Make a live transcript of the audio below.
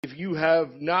If you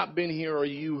have not been here or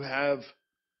you have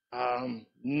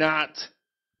not,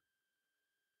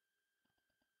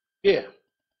 you've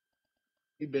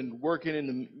been working in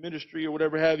the ministry or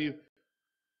whatever have you,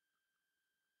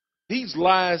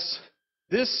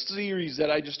 this series that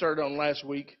I just started on last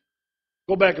week,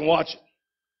 go back and watch it.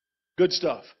 Good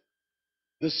stuff.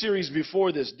 The series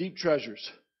before this, Deep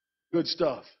Treasures, good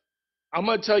stuff. I'm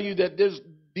going to tell you that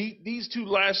these two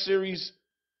last series,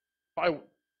 probably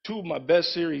two of my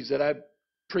best series that I've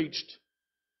preached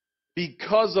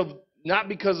not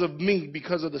because of me,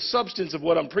 because of the substance of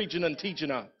what I'm preaching and teaching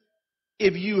on.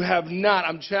 If you have not,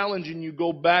 I'm challenging you,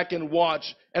 go back and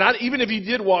watch. And even if you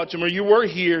did watch them or you were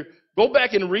here, go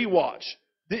back and rewatch.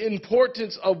 The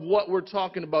importance of what we're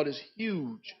talking about is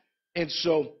huge. And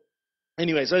so,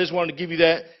 anyways, I just wanted to give you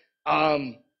that.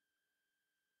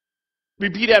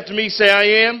 Repeat after me. Say,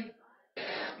 I am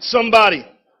somebody.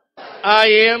 I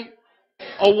am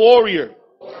a warrior.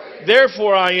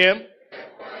 Therefore, I am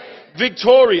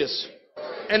victorious.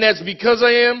 And that's because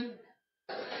I am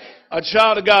a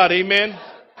child of God. Amen.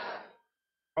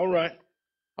 All right.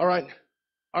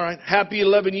 Happy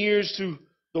 11 years to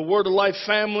the Word of Life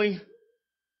family.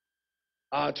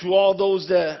 To all those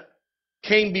that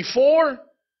came before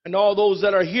and all those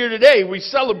that are here today, we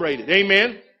celebrate it.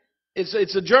 Amen. It's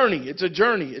a journey. It's a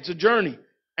journey.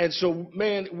 And so,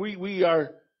 man, we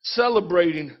are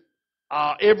celebrating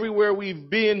everywhere we've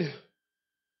been,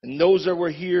 and those that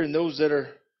were here and those that are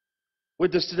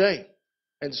with us today.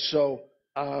 And so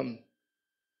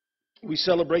we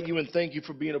celebrate you and thank you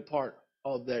for being a part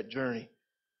of that journey.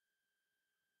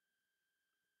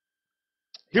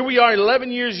 Here we are,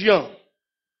 11 years young,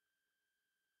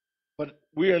 but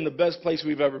we're in the best place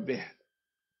we've ever been.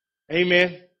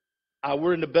 Amen.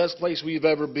 We're in the best place we've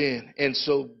ever been. And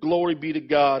so glory be to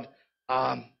God.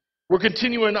 We're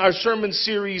continuing our sermon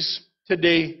series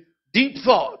today, Deep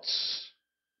Thoughts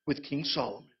with King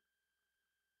Solomon.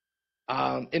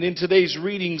 And in today's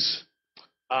readings,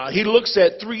 he looks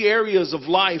at three areas of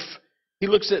life. He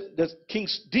looks at the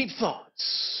King's deep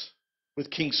thoughts with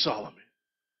King Solomon.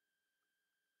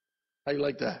 How you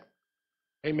like that?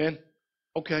 Amen.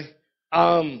 Okay.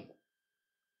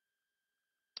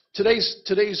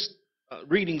 Today's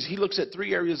readings, he looks at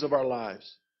three areas of our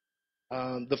lives.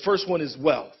 The first one is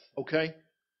wealth. Okay.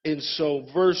 And so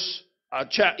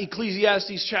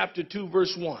Ecclesiastes chapter 2,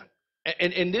 verse 1.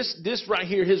 And this right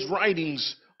here, his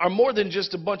writings are more than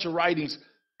just a bunch of writings.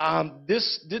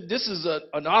 This is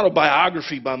an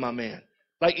autobiography by my man.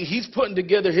 Like, he's putting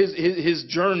together his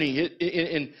journey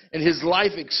and his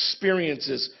life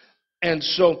experiences. And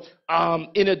so,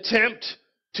 in attempt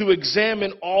to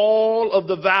examine all of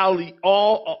the value,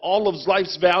 all of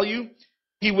life's value,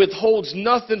 he withholds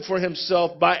nothing for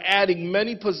himself by adding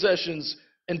many possessions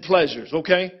and pleasures.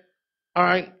 Okay? All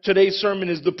right. Today's sermon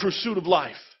is the pursuit of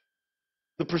life.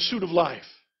 The pursuit of life.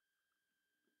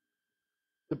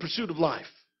 The pursuit of life.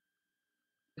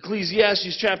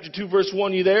 Ecclesiastes chapter 2, verse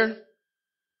 1. You there?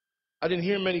 I didn't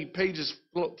hear many pages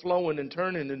flowing and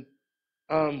turning.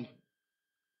 And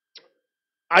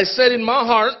I said in my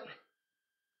heart,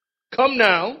 come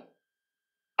now,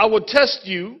 I will test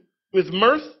you with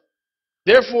mirth.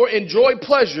 Therefore enjoy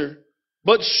pleasure.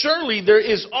 But surely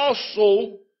this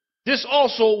also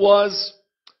was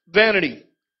vanity.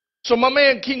 So my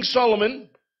man, King Solomon,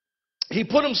 he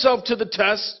put himself to the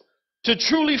test to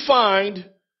truly find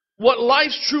what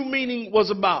life's true meaning was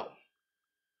about.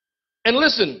 And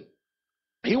listen,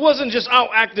 he wasn't just out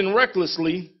acting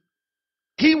recklessly.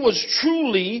 He was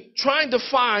truly trying to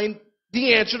find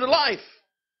the answer to life.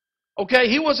 Okay,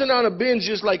 he wasn't on a binge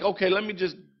just like, okay, let me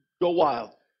just go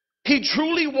wild. He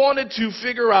truly wanted to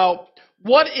figure out,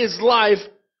 what is life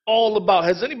all about?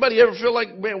 Has anybody ever feel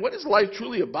like, man, what is life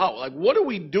truly about? Like, what are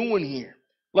we doing here?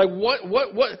 Like,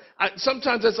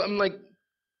 sometimes I'm like,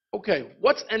 okay,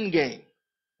 what's end game?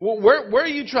 Where are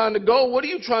you trying to go? What are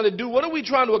you trying to do? What are we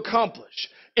trying to accomplish?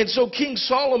 And so King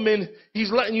Solomon,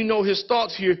 he's letting you know his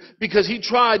thoughts here because he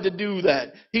tried to do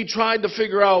that. He tried to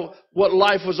figure out what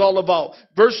life was all about.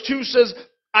 Verse 2 says,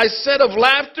 I said of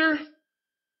laughter,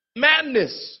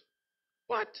 madness.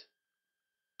 What?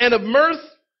 And of mirth,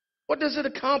 what does it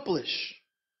accomplish?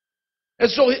 And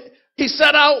so he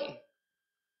set out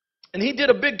and he did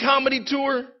a big comedy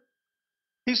tour.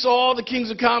 He saw all the kings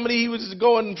of comedy. He was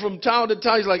going from town to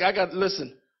town. He's like, I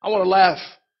want to laugh.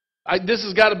 This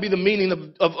has got to be the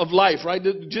meaning of life, right?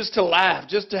 Just to laugh,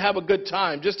 just to have a good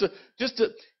time, just to.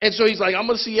 And so he's like, I'm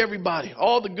going to see everybody,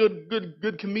 all the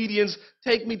good comedians.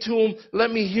 Take me to them.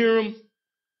 Let me hear them,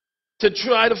 to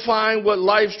try to find what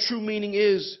life's true meaning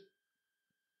is.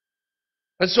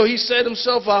 And so he set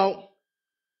himself out.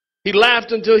 He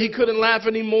laughed until he couldn't laugh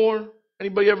anymore.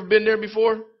 Anybody ever been there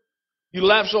before? You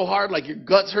laugh so hard like your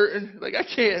gut's hurting. Like, I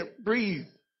can't breathe.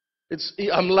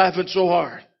 I'm laughing so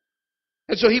hard.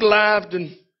 And so he laughed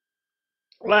and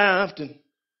laughed and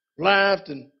laughed.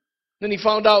 And then he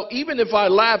found out, even if I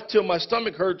laugh till my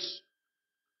stomach hurts,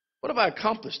 what have I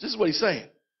accomplished? This is what he's saying.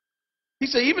 He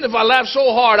said, even if I laugh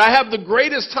so hard, I have the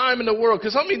greatest time in the world.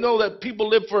 Because how many know that people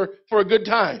live for a good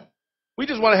time? We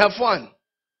just want to have fun.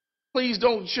 Please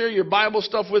don't share your Bible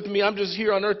stuff with me. I'm just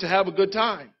here on earth to have a good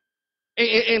time.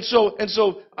 And so,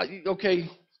 okay,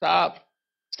 stop.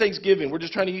 It's Thanksgiving. We're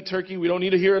just trying to eat turkey. We don't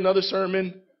need to hear another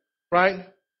sermon, right?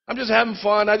 I'm just having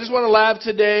fun. I just want to laugh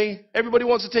today. Everybody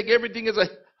wants to take everything as a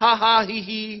ha-ha,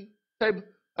 hee-hee type,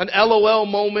 an LOL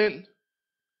moment.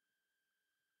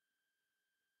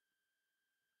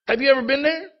 Have you ever been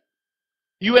there?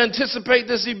 You anticipate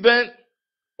this event,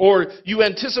 or you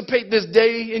anticipate this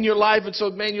day in your life, and so,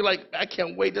 man, you're like, I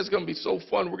can't wait. That's going to be so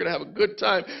fun. We're going to have a good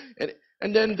time.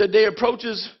 And then the day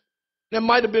approaches. That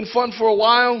might have been fun for a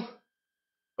while,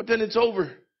 but then it's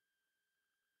over.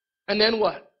 And then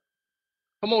what?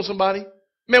 Come on, somebody.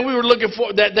 Man, we were looking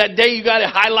for that day. You got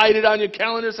it highlighted on your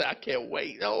calendar. Say, I can't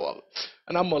wait. Oh,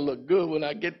 and I'm going to look good when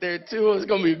I get there, too. It's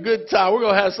going to be a good time. We're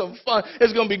going to have some fun.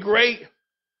 It's going to be great.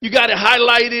 You got it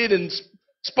highlighted and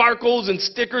sparkles and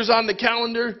stickers on the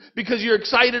calendar because you're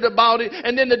excited about it.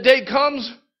 And then the day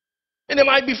comes, and it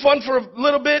might be fun for a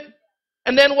little bit.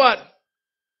 And then what?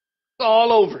 It's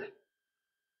all over. And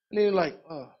then you're like,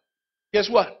 oh, guess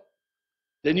what?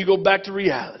 Then you go back to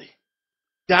reality,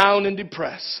 down and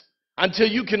depressed, until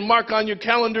you can mark on your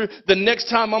calendar the next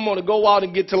time I'm going to go out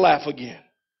and get to laugh again.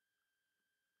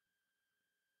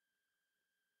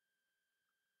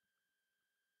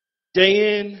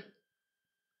 Day in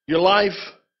your life,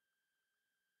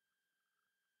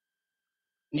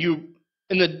 then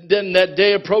that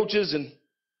day approaches and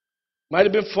might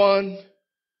have been fun.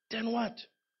 Then what?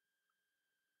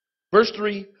 Verse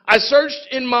 3, I searched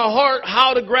in my heart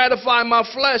how to gratify my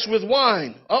flesh with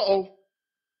wine.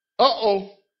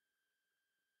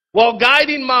 While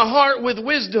guiding my heart with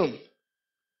wisdom,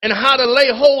 and how to lay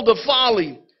hold of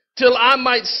folly, till I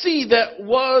might see that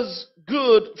was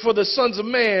good for the sons of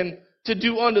man to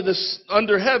do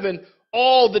under heaven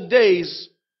all the days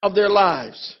of their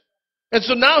lives. And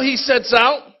so now he sets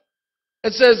out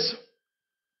and says,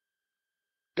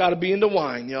 got to be into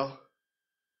wine, y'all.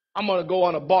 I'm going to go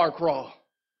on a bar crawl.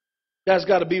 That's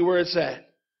got to be where it's at.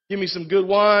 Give me some good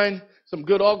wine, some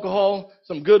good alcohol,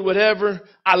 some good whatever.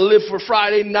 I live for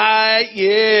Friday night.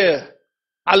 Yeah.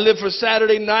 I live for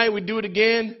Saturday night. We do it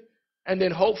again. And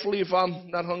then hopefully if I'm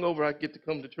not hungover, I get to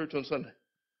come to church on Sunday.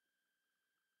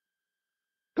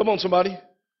 Come on, somebody.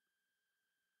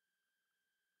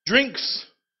 Drinks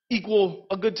equal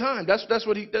a good time. That's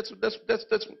what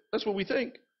we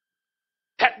think.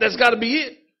 That's got to be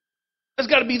it. That's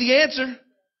got to be the answer.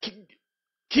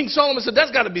 King Solomon said,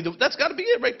 that's got to be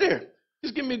it right there.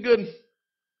 Just give me a good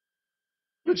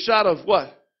shot of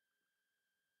what?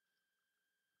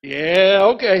 Yeah,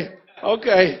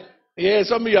 okay. Yeah,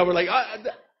 some of y'all were like,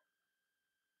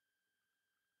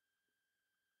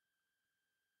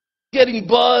 getting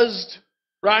buzzed,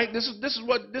 right? This is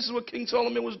what King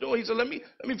Solomon was doing. He said, let me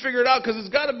figure it out because it's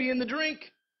got to be in the drink.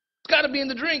 It's got to be in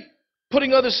the drink.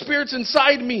 Putting other spirits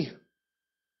inside me.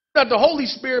 Not the Holy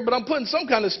Spirit, but I'm putting some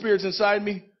kind of spirits inside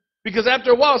me because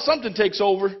after a while something takes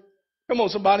over. Come on,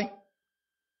 somebody.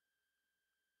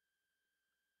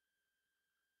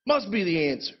 Must be the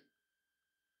answer.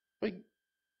 He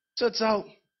sets out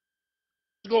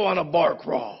to go on a bar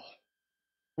crawl.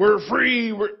 We're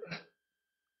free.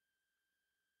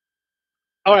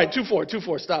 All right,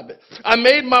 2:4, stop it. I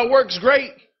made my works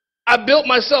great. I built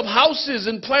myself houses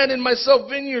and planted myself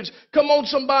vineyards. Come on,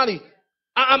 somebody.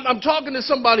 I'm talking to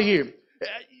somebody here.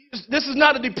 This is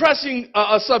not a depressing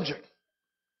subject,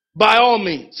 by all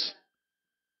means.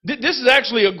 This is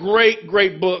actually a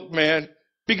great book, man.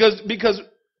 Because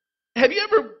have you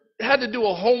ever had to do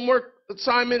a homework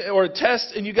assignment or a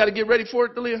test and you got to get ready for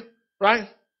it, Delia? Right?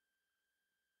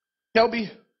 Kelby?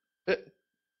 All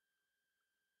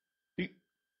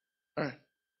right.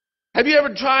 Have you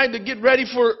ever tried to get ready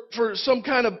for some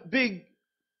kind of big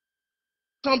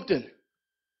something?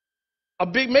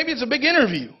 Maybe it's a big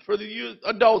interview for the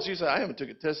adults. You say, I haven't took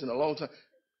a test in a long time.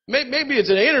 Maybe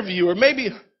it's an interview, or maybe.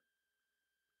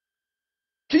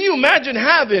 Can you imagine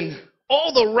having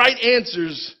all the right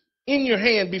answers in your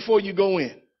hand before you go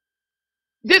in?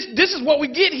 This is what we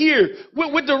get here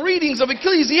with the readings of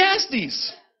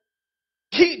Ecclesiastes.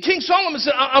 King Solomon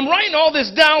said, I'm writing all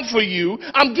this down for you.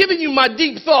 I'm giving you my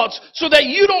deep thoughts so that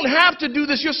you don't have to do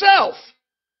this yourself.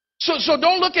 So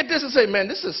don't look at this and say, man,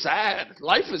 this is sad.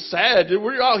 Life is sad.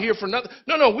 We're out here for nothing.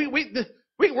 No,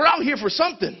 we're out here for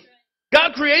something.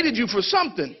 God created you for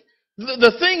something.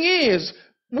 The thing is,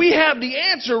 we have the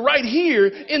answer right here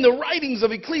in the writings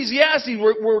of Ecclesiastes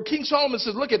where King Solomon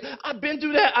says, look, I've been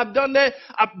through that. I've done that.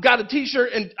 I've got a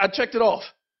t-shirt and I checked it off.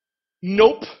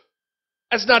 Nope.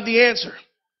 That's not the answer.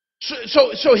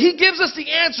 So he gives us the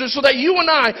answer so that you and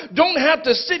I don't have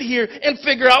to sit here and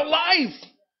figure out life.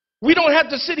 We don't have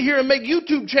to sit here and make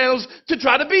YouTube channels to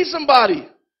try to be somebody.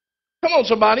 Come on,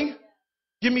 somebody.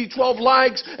 Give me 12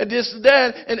 likes and this and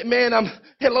that. And man,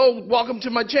 hello, welcome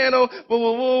to my channel. Whoa,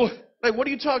 whoa, whoa. Like, what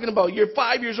are you talking about? You're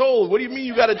 5 years old. What do you mean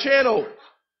you got a channel?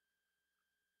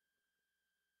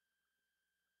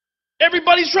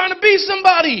 Everybody's trying to be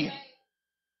somebody.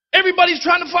 Everybody's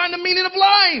trying to find the meaning of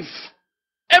life.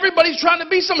 Everybody's trying to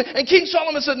be something. And King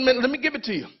Solomon said, man, let me give it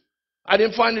to you. I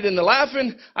didn't find it in the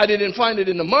laughing. I didn't find it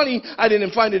in the money. I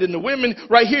didn't find it in the women.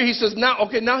 Right here, he says, now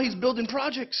he's building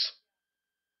projects.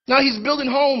 Now he's building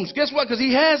homes. Guess what? Because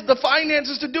he has the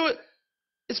finances to do it.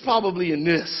 It's probably in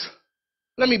this.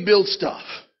 Let me build stuff.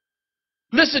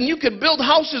 Listen, you can build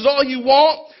houses all you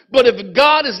want, but if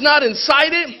God is not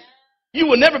inside it, you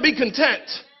will never be content.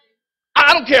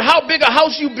 I don't care how big a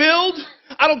house you build.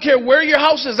 I don't care where your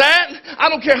house is at. I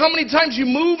don't care how many times you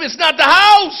move. It's not the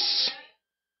house.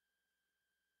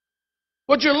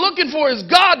 What you're looking for is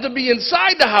God to be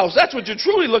inside the house. That's what you're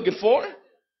truly looking for.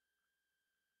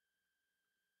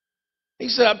 He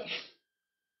said,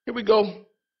 here we go.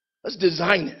 Let's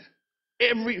design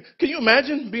it. Can you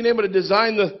imagine being able to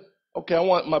design I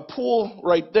want my pool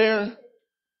right there.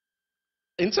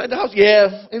 Inside the house?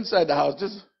 Yeah, inside the house.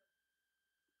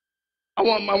 I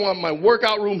want my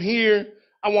workout room here.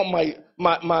 I want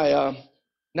my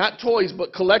not toys,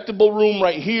 but collectible room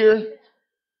right here.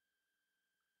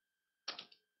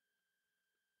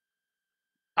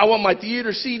 I want my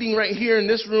theater seating right here in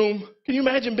this room. Can you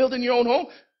imagine building your own home?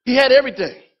 He had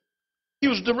everything. He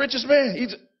was the richest man.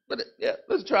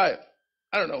 Let's try it.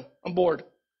 I don't know. I'm bored.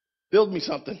 Build me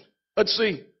something. Let's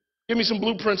see. Give me some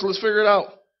blueprints. Let's figure it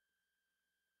out.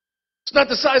 It's not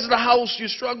the size of the house you're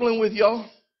struggling with, y'all.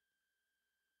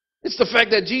 It's the fact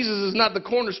that Jesus is not the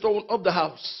cornerstone of the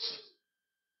house.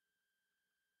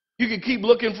 You can keep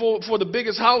looking for the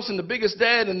biggest house and the biggest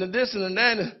dad and the this and the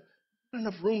that. And not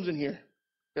enough rooms in here.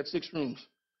 Got 6 rooms.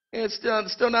 And it's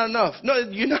still not enough. No,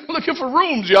 you're not looking for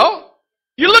rooms, y'all.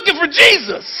 You're looking for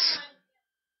Jesus.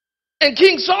 And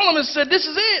King Solomon said, this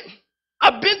is it.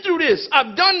 I've been through this.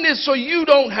 I've done this so you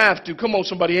don't have to. Come on,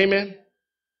 somebody. Amen.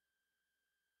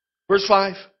 Verse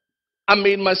 5. I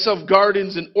made myself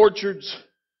gardens and orchards,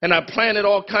 and I planted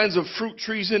all kinds of fruit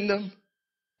trees in them.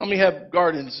 How many have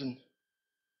gardens? And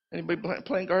anybody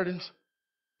plant gardens?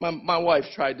 My wife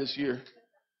tried this year.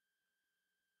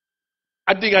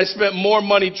 I think I spent more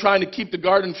money trying to keep the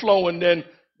garden flowing than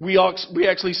we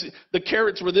actually see. The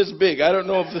carrots were this big. I don't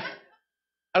know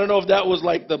if that was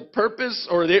like the purpose,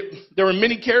 or there were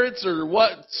mini carrots or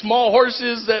what. Small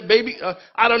horses that baby.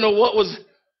 I don't know what was.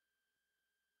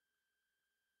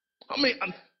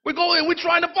 We go in, we're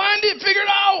trying to find it, figure it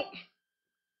out.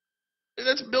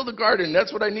 Let's build a garden.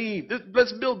 That's what I need.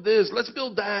 Let's build this. Let's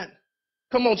build that.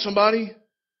 Come on, somebody.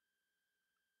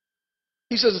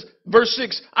 He says, verse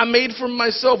 6, I made for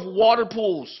myself water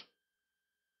pools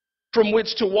from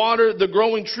which to water the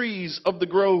growing trees of the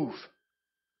grove.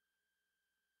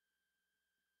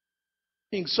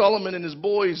 King Solomon and his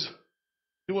boys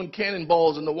doing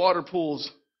cannonballs in the water pools.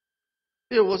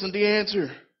 It wasn't the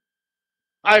answer.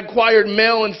 I acquired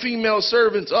male and female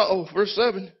servants. Verse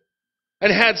 7.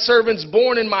 And had servants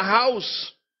born in my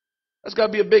house. That's got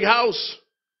to be a big house.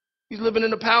 He's living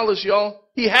in a palace, y'all.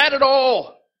 He had it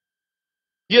all.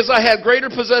 Yes, I had greater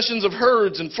possessions of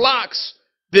herds and flocks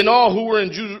than all who were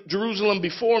in Jerusalem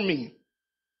before me.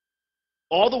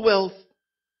 All the wealth,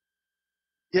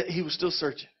 yet he was still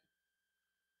searching.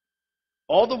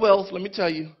 All the wealth, let me tell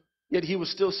you, yet he was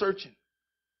still searching.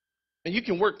 And you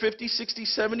can work 50, 60,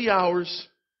 70 hours,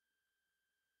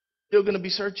 still going to be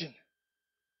searching.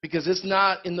 Because it's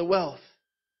not in the wealth.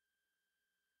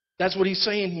 That's what he's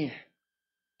saying here.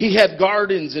 He had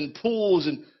gardens and pools.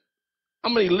 And how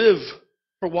many live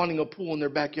for wanting a pool in their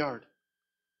backyard?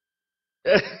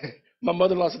 My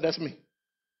mother-in-law said, that's me.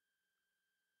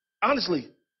 Honestly,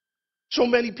 so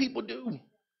many people do.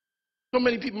 So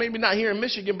many people, maybe not here in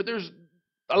Michigan, but there's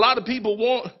a lot of people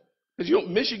want, because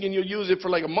Michigan, you'll use it for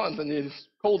like a month and then it's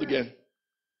cold again.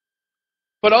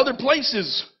 But other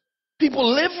places,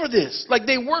 people live for this. Like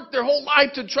they work their whole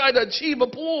life to try to achieve a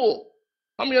pool.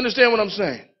 How many understand what I'm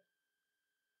saying?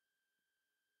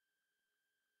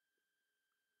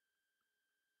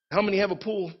 How many have a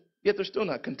pool yet they're still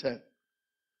not content.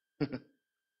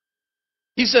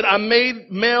 He said, I made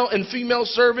male and female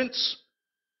servants.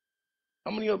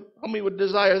 How many would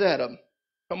desire that?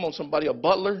 Come on, somebody, a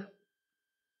butler,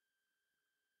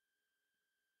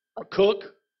 a cook.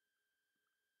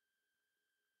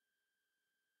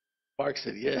 Mark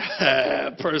said,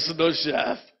 yeah, personal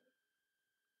chef.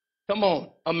 Come on,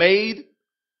 a maid.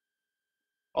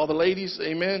 All the ladies,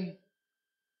 amen.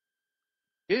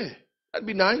 Yeah, that'd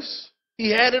be nice. He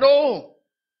had it all.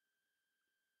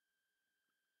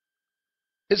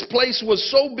 His place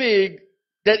was so big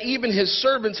that even his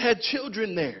servants had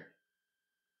children there.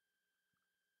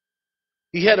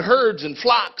 He had herds and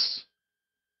flocks.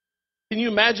 Can you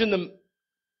imagine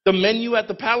the menu at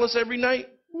the palace every night?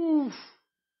 Oof.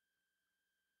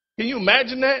 Can you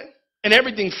imagine that? And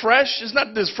everything fresh. It's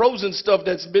not this frozen stuff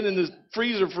that's been in the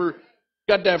freezer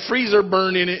got that freezer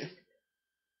burn in it.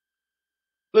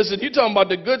 Listen, you're talking about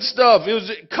the good stuff. It was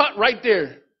cut right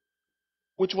there.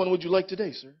 Which one would you like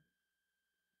today, sir?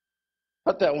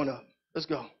 Cut that one up. Let's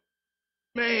go.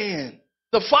 Man,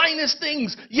 the finest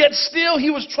things. Yet still he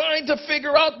was trying to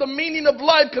figure out the meaning of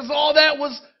life because all that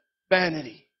was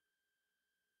vanity.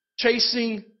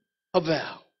 Chasing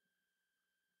Havel.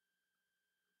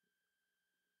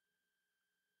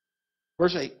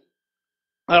 Verse 8.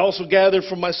 I also gathered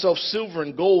for myself silver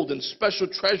and gold and special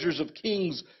treasures of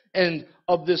kings and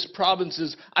of this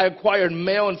provinces. I acquired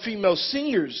male and female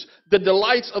singers, the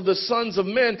delights of the sons of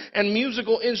men, and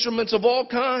musical instruments of all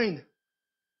kind.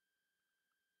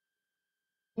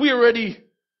 We already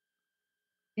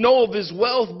know of his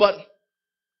wealth, but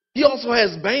he also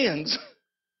has bands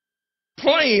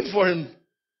playing for him.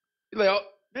 You're like, oh,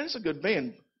 man, that's a good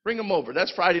band. Bring them over.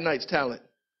 That's Friday night's talent.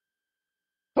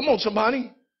 Come on,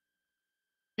 somebody.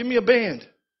 Give me a band.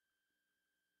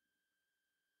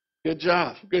 Good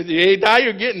job. Good. Hey, now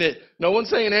you're getting it. No one's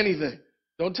saying anything.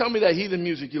 Don't tell me that heathen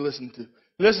music you listen to.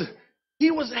 Listen, he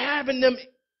was having them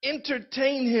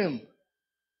entertain him.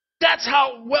 That's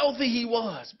how wealthy he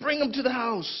was. Bring him to the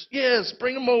house. Yes,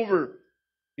 bring him over.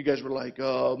 You guys were like,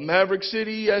 Maverick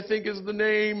City, I think is the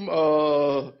name.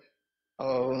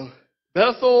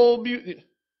 Bethel.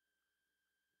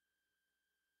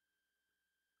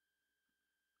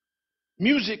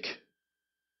 Music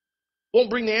won't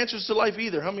bring the answers to life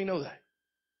either. How many know that?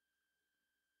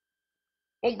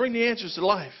 Won't bring the answers to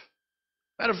life.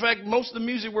 Matter of fact, most of the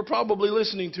music we're probably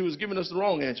listening to is giving us the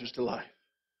wrong answers to life.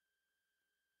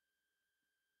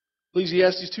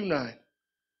 Ecclesiastes 2:9.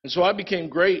 And so I became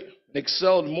great and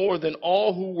excelled more than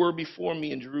all who were before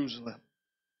me in Jerusalem.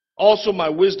 Also my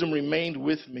wisdom remained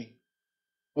with me.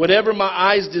 Whatever my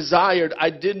eyes desired, I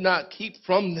did not keep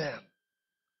from them.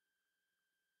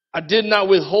 I did not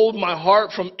withhold my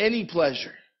heart from any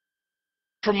pleasure.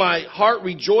 For my heart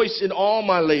rejoiced in all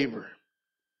my labor.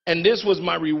 And this was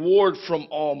my reward from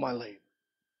all my labor.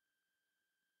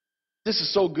 This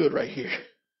is so good right here.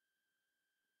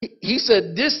 He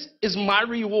said, this is my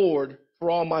reward for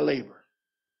all my labor.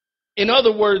 In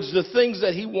other words, the things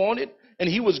that he wanted and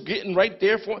he was getting right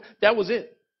there for, that was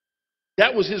it.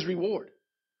 That was his reward.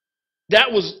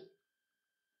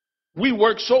 We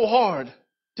worked so hard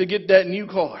to get that new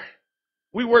car.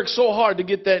 We worked so hard to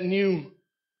get that new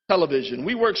television.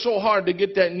 We worked so hard to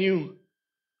get that new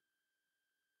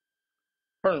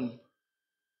perm.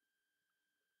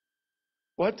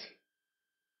 What?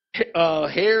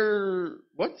 Hair,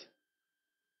 what?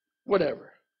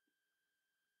 Whatever.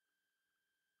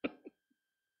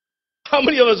 How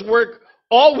many of us work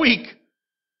all week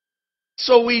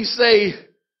so we say,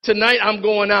 tonight I'm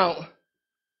going out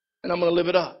and I'm going to live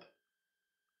it up?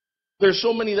 There's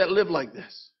so many that live like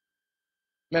this.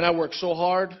 Man, I work so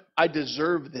hard. I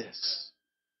deserve this.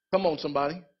 Come on,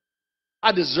 somebody.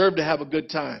 I deserve to have a good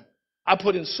time. I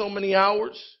put in so many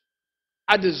hours.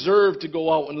 I deserve to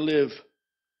go out and live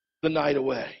the night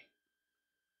away.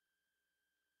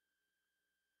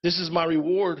 This is my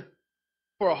reward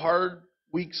for a hard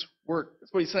week's work.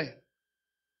 That's what he's saying.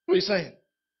 That's what he's saying.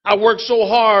 I work so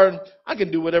hard, I can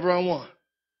do whatever I want.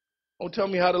 Don't tell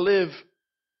me how to live.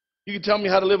 You can tell me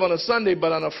how to live on a Sunday,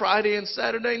 but on a Friday and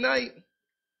Saturday night,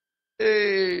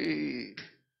 hey,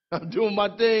 I'm doing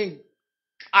my thing.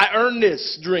 I earned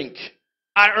this drink.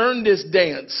 I earned this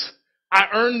dance. I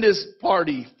earned this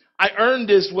party. I earned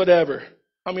this whatever.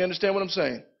 How many understand what I'm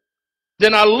saying?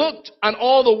 Then I looked on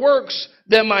all the works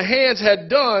that my hands had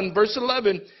done, verse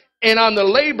 11, and on the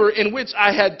labor in which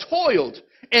I had toiled.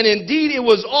 And indeed, it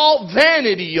was all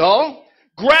vanity, y'all.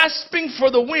 Grasping for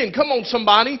the wind. Come on,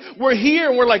 somebody. We're here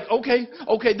and we're like, okay,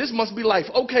 this must be life.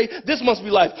 Okay, this must be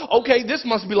life. Okay, this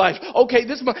must be life. Okay,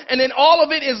 and then all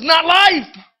of it is not life.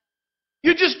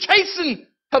 You're just chasing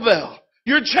Havel.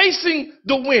 You're chasing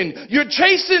the wind. You're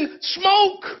chasing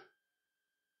smoke.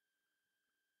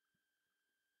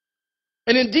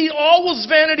 And indeed, all was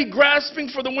vanity, grasping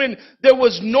for the wind. There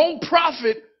was no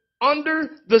profit under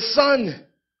the sun.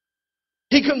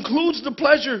 He concludes the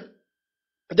pleasure,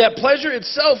 that pleasure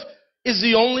itself is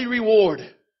the only reward,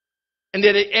 and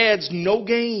that it adds no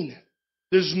gain.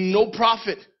 There's no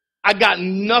profit. I got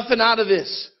nothing out of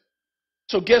this.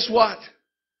 So guess what?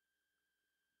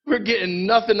 We're getting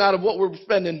nothing out of what we're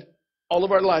spending all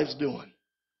of our lives doing.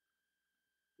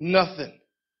 Nothing.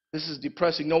 This is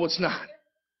depressing. No, it's not.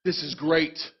 This is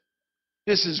great.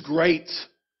 This is great.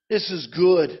 This is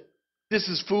good. This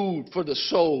is food for the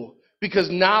soul.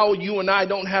 Because now you and I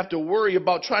don't have to worry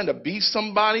about trying to be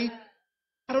somebody.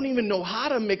 I don't even know how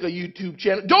to make a YouTube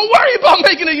channel. Don't worry about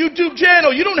making a YouTube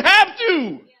channel. You don't have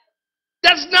to.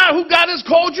 That's not who God has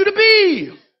called you to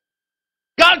be.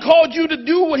 God called you to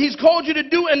do what He's called you to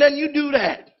do, and then you do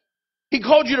that. He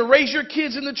called you to raise your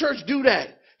kids in the church, do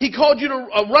that. He called you to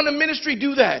run a ministry,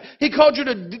 do that. He called you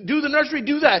to do the nursery,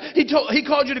 do that. He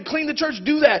called you to clean the church,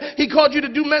 do that. He called you to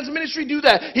do men's ministry, do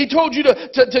that. He told you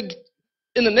to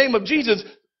in the name of Jesus,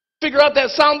 figure out that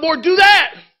soundboard, do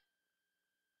that.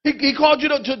 He called you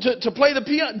to play the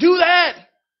piano, do that.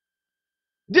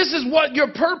 This is what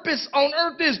your purpose on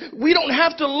earth is. We don't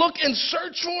have to look and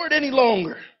search for it any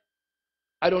longer.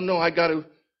 I don't know, I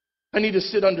need to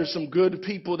sit under some good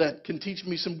people that can teach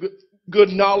me some good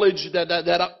knowledge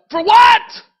for what?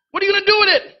 What are you going to do with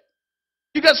it?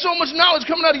 You got so much knowledge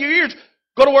coming out of your ears.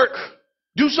 Go to work.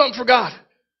 Do something for God.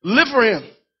 Live for Him.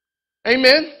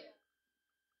 Amen.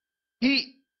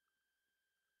 He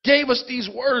gave us these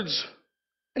words,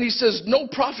 and He says no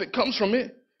profit comes from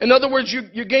it. In other words,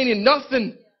 you're gaining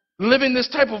nothing living this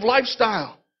type of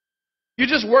lifestyle. You're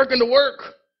just working to work.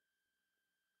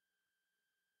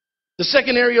 The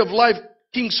second area of life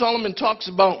King Solomon talks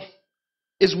about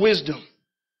is wisdom.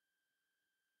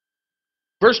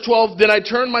 Verse 12, then I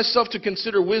turned myself to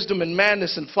consider wisdom and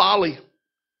madness and folly.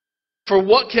 For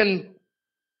what can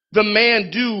the man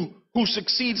do who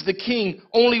succeeds the king?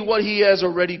 Only what he has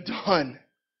already done.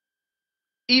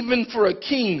 Even for a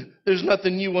king, there's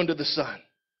nothing new under the sun.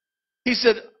 He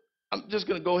said, I'm just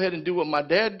going to go ahead and do what my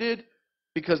dad did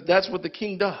because that's what the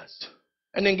king does.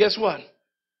 And then guess what?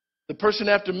 The person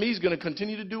after me is going to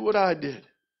continue to do what I did.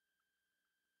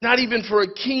 Not even for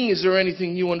a king is there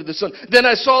anything new under the sun. Then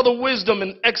I saw the wisdom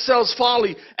and excels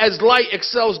folly as light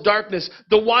excels darkness.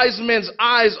 The wise man's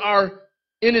eyes are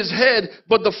in his head,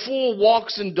 but the fool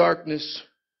walks in darkness.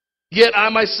 Yet I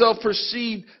myself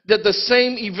perceive that the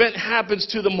same event happens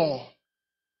to them all.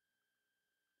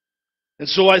 And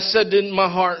so I said in my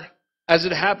heart, as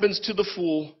it happens to the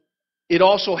fool, it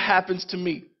also happens to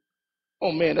me.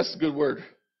 Oh man, that's a good word.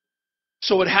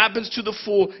 So it happens to the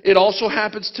fool, it also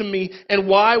happens to me. And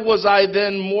why was I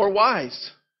then more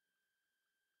wise?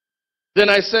 Then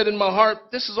I said in my heart,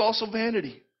 this is also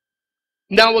vanity.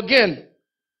 Now again,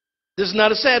 this is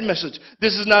not a sad message.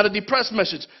 This is not a depressed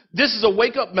message. This is a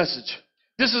wake-up message.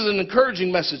 This is an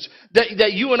encouraging message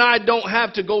that you and I don't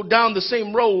have to go down the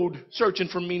same road searching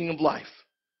for meaning of life,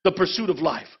 the pursuit of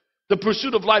life. The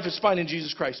pursuit of life is finding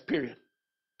Jesus Christ, period.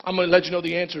 I'm going to let you know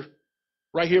the answer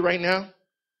right here, right now.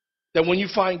 That when you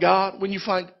find God,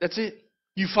 that's it.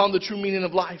 You found the true meaning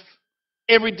of life.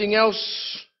 Everything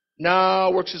else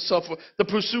now works itself. The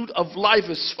pursuit of life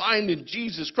is finding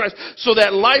Jesus Christ. So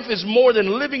that life is more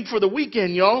than living for the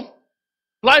weekend, y'all.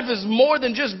 Life is more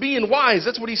than just being wise.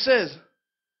 That's what he says.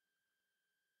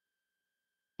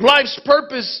 Life's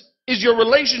purpose is your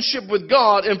relationship with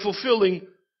God and fulfilling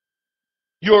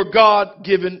your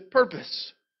God-given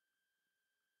purpose.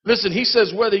 Listen, he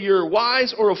says whether you're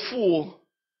wise or a fool,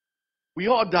 we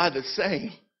all die the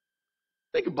same.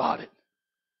 Think about it.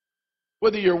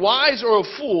 Whether you're wise or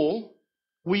a fool,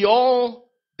 we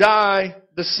all die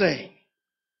the same.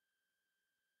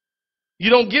 You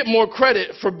don't get more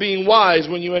credit for being wise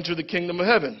when you enter the kingdom of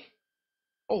heaven.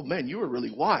 Oh man, you were really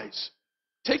wise.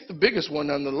 Take the biggest one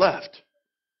on the left.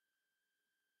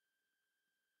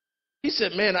 He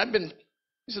said, man,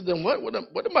 he said, then what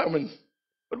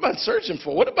am I searching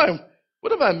for? What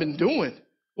have I been doing?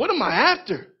 What am I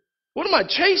after? What am I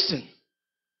chasing?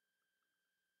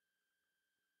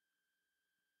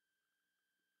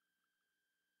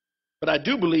 But I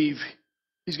do believe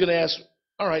he's going to ask,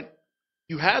 all right,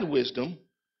 you had wisdom.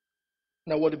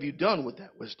 Now what have you done with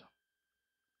that wisdom?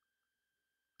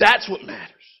 That's what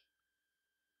matters.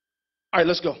 All right,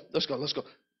 let's go.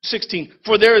 16.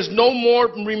 For there is no more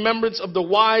remembrance of the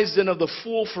wise than of the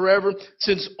fool forever,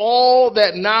 since all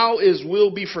that now is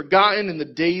will be forgotten in the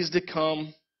days to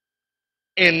come.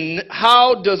 And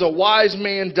how does a wise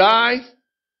man die?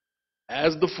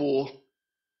 As the fool.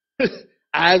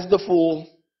 as the fool.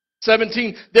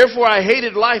 17, therefore I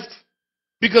hated life,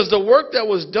 because the work that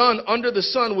was done under the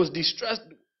sun was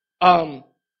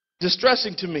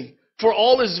distressing to me. For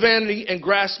all is vanity and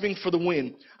grasping for the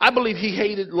wind. I believe he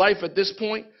hated life at this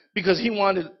point because he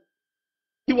wanted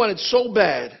so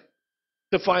bad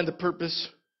to find the purpose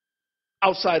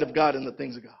outside of God and the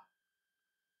things of God.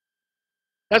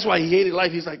 That's why he hated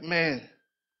life. He's like, man,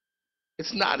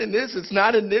 it's not in this, it's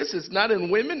not in this, it's not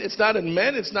in women, it's not in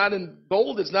men, it's not in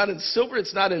gold, it's not in silver,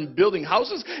 it's not in building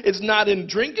houses, it's not in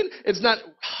drinking, it's not.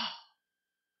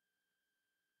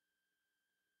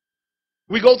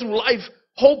 We go through life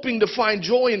hoping to find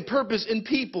joy and purpose in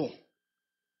people.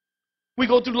 We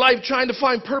go through life trying to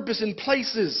find purpose in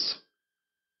places,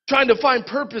 trying to find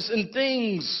purpose in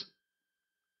things,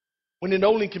 when it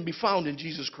only can be found in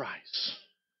Jesus Christ.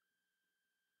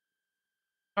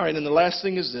 All right, and the last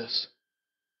thing is this.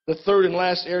 The third and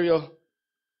last area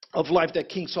of life that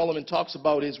King Solomon talks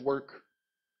about is work.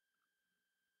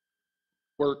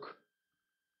 Work.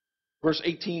 Verse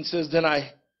 18 says, then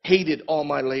I hated all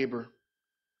my labor,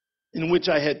 in which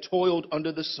I had toiled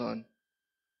under the sun,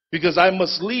 because I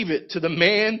must leave it to the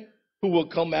man who will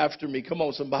come after me. Come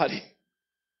on, somebody.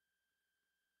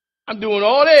 I'm doing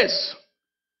all this,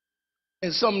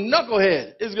 and some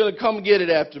knucklehead is going to come get it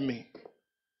after me.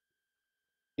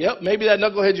 Yep, maybe that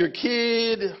knucklehead's your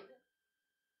kid,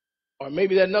 or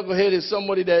maybe that knucklehead is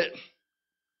somebody that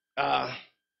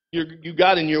you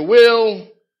got in your will.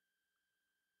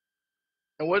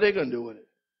 And what are they going to do with it?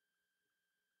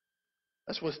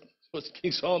 That's what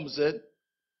King Solomon said.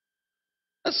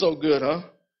 That's so good, huh?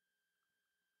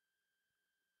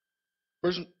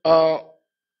 Verse,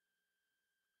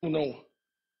 no.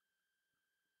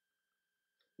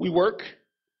 We work,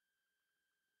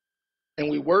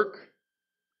 and we work,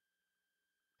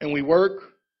 and we work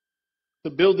to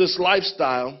build this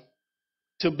lifestyle,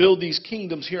 to build these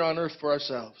kingdoms here on earth for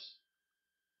ourselves,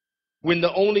 when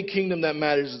the only kingdom that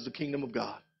matters is the kingdom of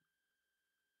God.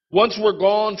 Once we're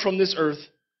gone from this earth,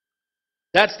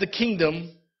 that's the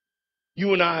kingdom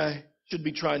you and I should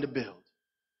be trying to build.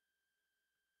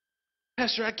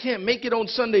 Pastor, I can't make it on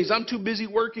Sundays. I'm too busy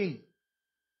working. You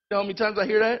know how many times I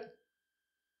hear that?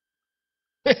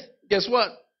 Guess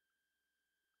what?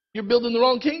 You're building the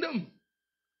wrong kingdom.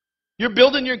 You're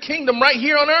building your kingdom right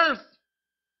here on earth,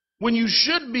 when you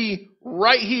should be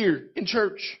right here in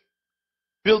church,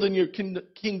 building your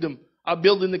kingdom,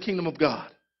 building the kingdom of God.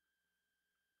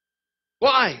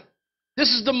 Why? This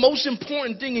is the most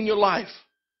important thing in your life,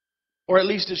 or at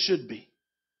least it should be.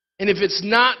 And if it's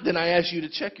not, then I ask you to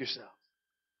check yourself,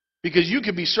 because you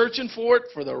could be searching for it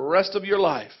for the rest of your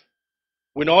life,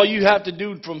 when all you have to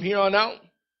do from here on out.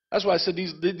 That's why I said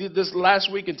this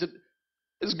last week, and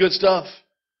it's good stuff.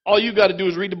 All you got to do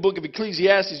is read the book of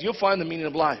Ecclesiastes. You'll find the meaning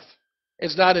of life.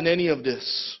 It's not in any of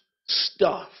this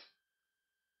stuff.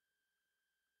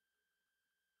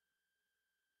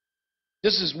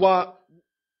 This is what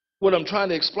I'm trying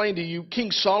to explain to you.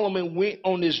 King Solomon went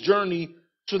on this journey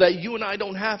so that you and I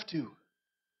don't have to.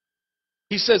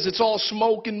 He says it's all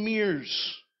smoke and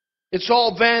mirrors. It's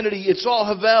all vanity. It's all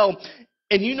havel.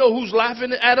 And you know who's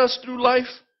laughing at us through life?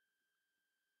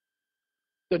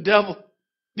 The devil.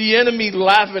 The enemy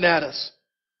laughing at us.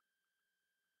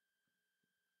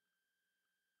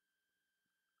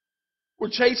 We're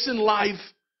chasing life,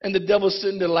 and the devil's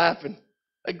sitting there laughing.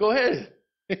 Like, go ahead.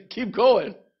 Keep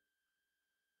going.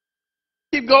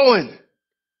 Keep going.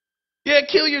 Yeah,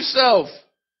 kill yourself,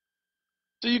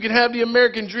 so you can have the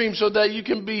American dream, so that you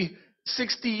can be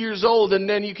 60 years old, and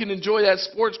then you can enjoy that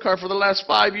sports car for the last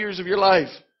 5 years of your life.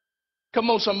 Come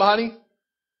on, somebody.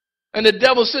 And the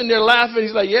devil's sitting there laughing.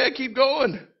 He's like, yeah, keep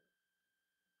going.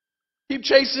 Keep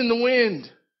chasing the wind.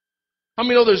 How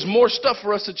many know there's more stuff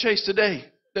for us to chase today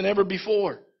than ever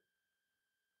before?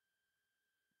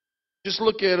 Just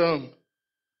look at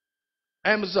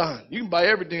Amazon. You can buy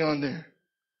everything on there.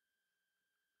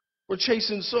 We're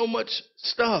chasing so much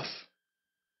stuff.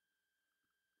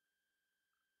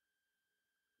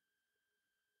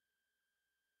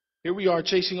 Here we are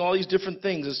chasing all these different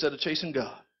things instead of chasing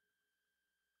God.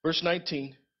 Verse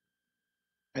 19.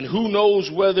 And who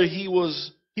knows whether he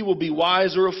will be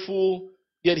wise or a fool,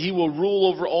 yet he will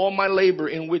rule over all my labor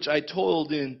in which I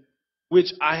toiled, in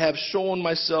which I have shown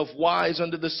myself wise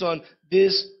under the sun.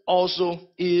 This also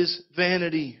is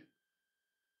vanity.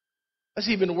 That's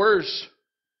even worse.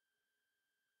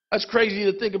 That's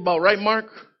crazy to think about, right, Mark?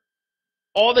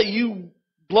 All that you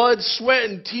blood, sweat,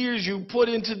 and tears you put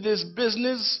into this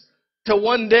business, to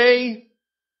one day,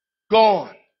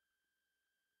 gone.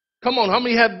 Come on, how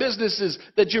many have businesses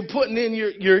that you're putting in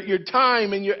your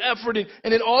time and your effort in,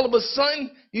 and then all of a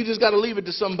sudden, you just got to leave it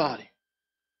to somebody?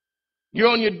 You're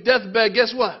on your deathbed,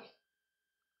 guess what?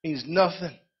 Means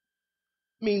nothing.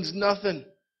 Means nothing.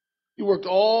 You worked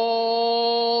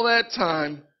all that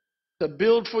time to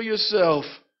build for yourself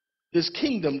this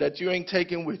kingdom that you ain't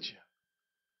taking with you.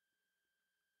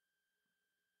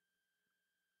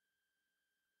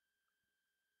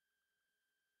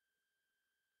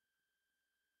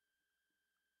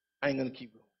 I ain't going to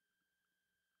keep going.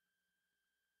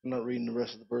 I'm not reading the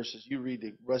rest of the verses. You read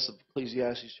the rest of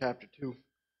Ecclesiastes chapter 2.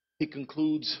 He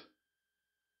concludes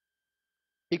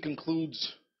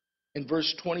in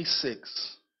verse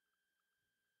 26.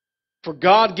 For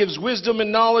God gives wisdom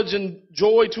and knowledge and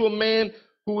joy to a man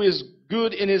who is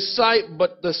good in his sight,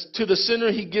 but to the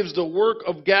sinner he gives the work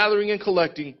of gathering and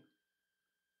collecting,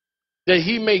 that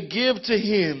he may give to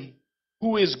him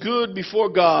who is good before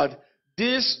God.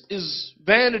 This is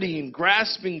vanity and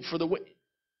grasping for the way.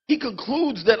 He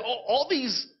concludes that all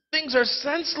these things are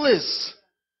senseless.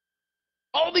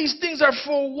 All these things are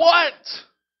for what?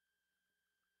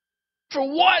 For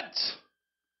what?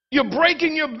 You're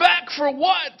breaking your back for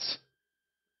what?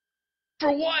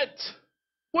 For what?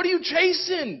 What are you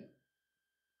chasing?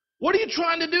 What are you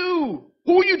trying to do?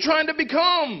 Who are you trying to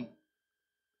become?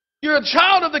 You're a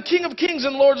child of the King of Kings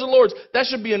and Lords of Lords. That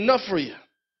should be enough for you.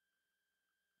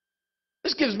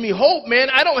 This gives me hope, man.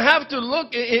 I don't have to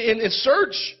look and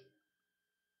search.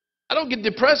 I don't get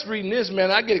depressed reading this, man.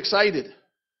 I get excited.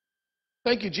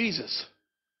 Thank you, Jesus.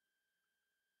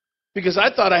 Because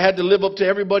I thought I had to live up to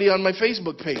everybody on my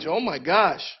Facebook page. Oh my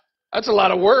gosh. That's a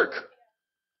lot of work.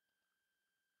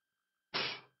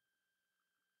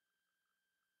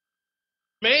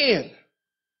 Man.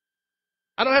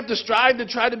 I don't have to strive to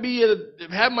try to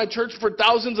have my church for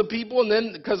thousands of people, and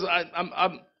then because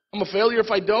I'm a failure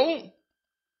if I don't.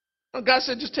 Well, God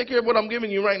said, just take care of what I'm giving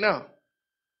you right now.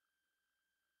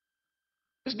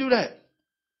 Just do that.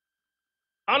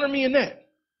 Honor me in that.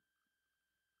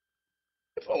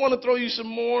 If I want to throw you some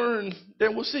more, and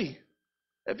then we'll see.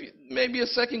 Maybe a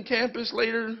second campus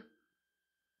later,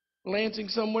 Lansing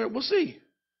somewhere, we'll see.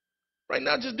 Right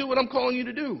now, just do what I'm calling you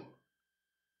to do.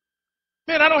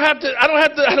 Man, I don't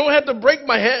have to break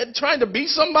my head trying to be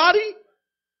somebody.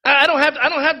 I don't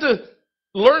have to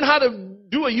learn how to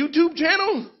do a YouTube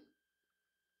channel.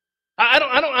 I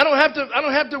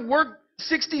don't have to work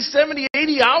 60, 70,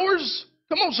 80 hours.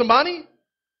 Come on, somebody.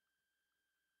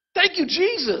 Thank you,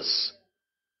 Jesus.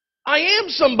 I am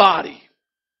somebody.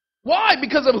 Why?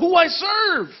 Because of who I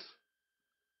serve.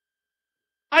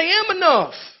 I am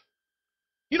enough.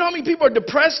 You know how many people are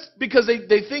depressed because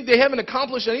they think they haven't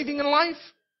accomplished anything in life?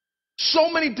 So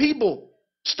many people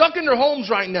stuck in their homes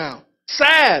right now.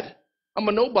 Sad. I'm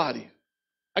a nobody.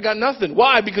 I got nothing.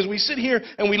 Why? Because we sit here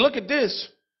and we look at this.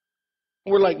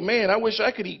 And we're like, man, I wish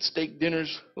I could eat steak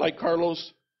dinners like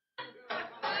Carlos.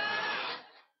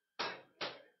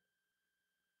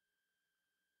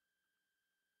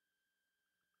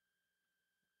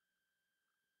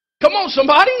 Come on,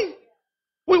 somebody.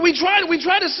 We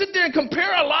try to sit there and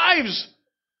compare our lives.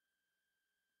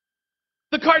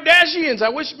 The Kardashians, I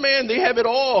wish, man, they have it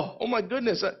all. Oh, my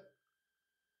goodness.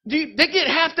 They get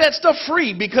half that stuff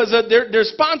free because they're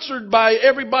sponsored by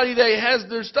everybody that has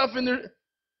their stuff in their...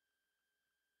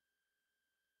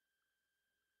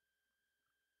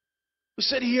 We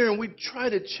sit here and we try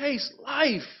to chase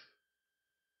life.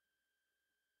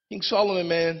 King Solomon,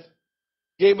 man,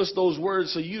 gave us those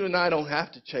words so you and I don't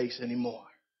have to chase anymore.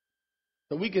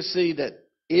 So we can see that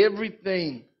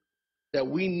everything that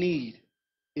we need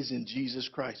is in Jesus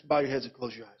Christ. Bow your heads and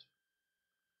close your eyes.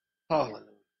 Hallelujah.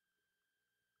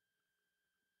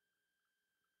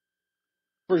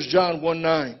 1 John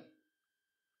 1:9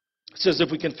 says,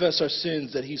 if we confess our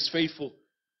sins, that he's faithful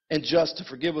and just to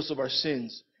forgive us of our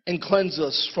sins and cleanse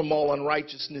us from all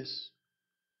unrighteousness.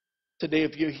 Today,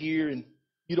 if you're here and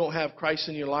you don't have Christ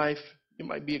in your life, you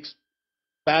might be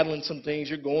battling some things,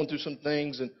 you're going through some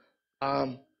things, and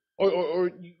or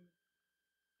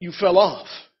you fell off.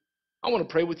 I want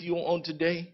to pray with you on today.